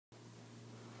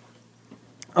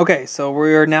Okay, so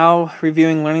we are now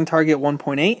reviewing Learning Target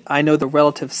 1.8. I know the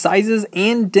relative sizes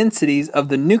and densities of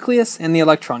the nucleus and the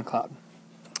electron cloud.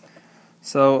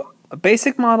 So a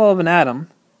basic model of an atom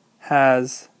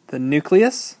has the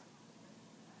nucleus,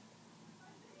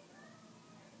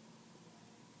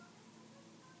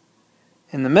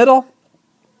 in the middle,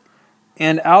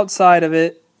 and outside of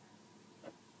it,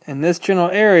 in this general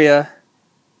area,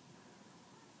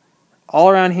 all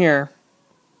around here,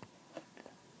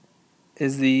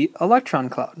 is the electron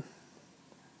cloud.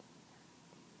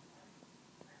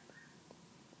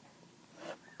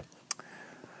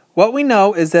 What we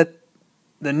know is that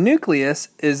the nucleus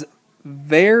is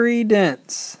very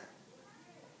dense,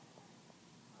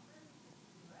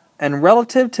 and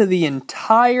relative to the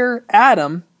entire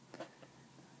atom,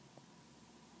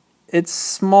 it's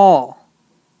small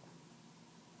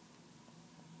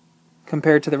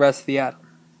compared to the rest of the atom.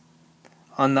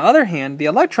 On the other hand, the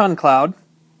electron cloud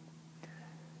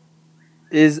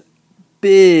is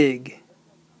big.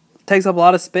 It takes up a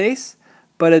lot of space,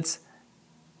 but it's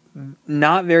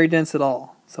not very dense at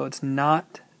all. So it's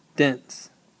not dense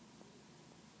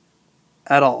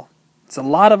at all. It's a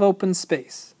lot of open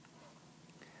space.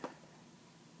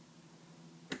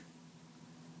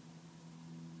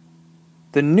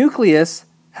 The nucleus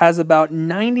has about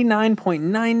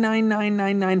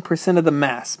 99.99999% of the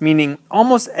mass, meaning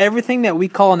almost everything that we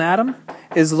call an atom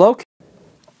is located.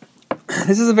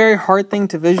 This is a very hard thing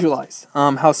to visualize,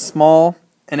 how small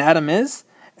an atom is,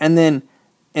 and then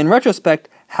in retrospect,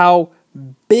 how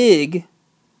big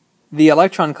the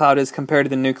electron cloud is compared to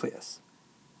the nucleus.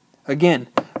 Again,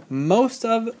 most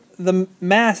of the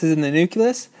mass is in the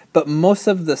nucleus, but most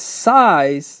of the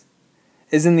size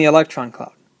is in the electron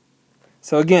cloud.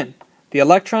 So again, the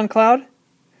electron cloud,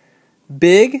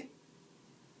 big,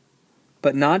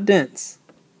 but not dense.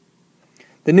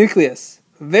 The nucleus,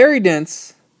 very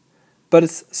dense, but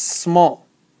it's small.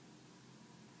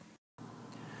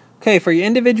 Okay, for your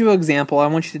individual example, I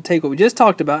want you to take what we just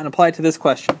talked about and apply it to this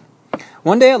question.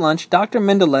 One day at lunch, Dr.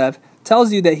 Mendeleev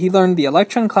tells you that he learned the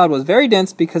electron cloud was very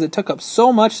dense because it took up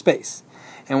so much space.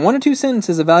 In 1 or 2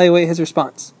 sentences, evaluate his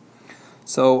response.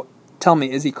 So, tell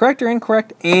me, is he correct or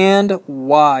incorrect, and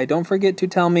why? Don't forget to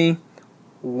tell me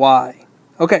why.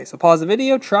 Okay, so pause the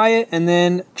video, try it, and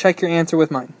then check your answer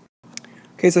with mine.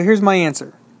 Okay, so here's my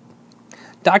answer.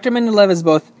 Dr. Mendeleev is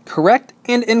both correct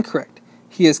and incorrect.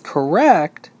 He is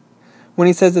correct when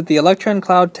he says that the electron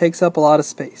cloud takes up a lot of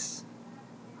space.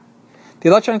 The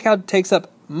electron cloud takes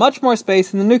up much more space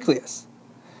than the nucleus.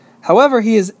 However,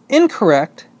 he is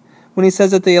incorrect when he says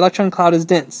that the electron cloud is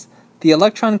dense. The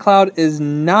electron cloud is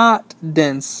not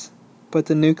dense, but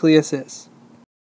the nucleus is.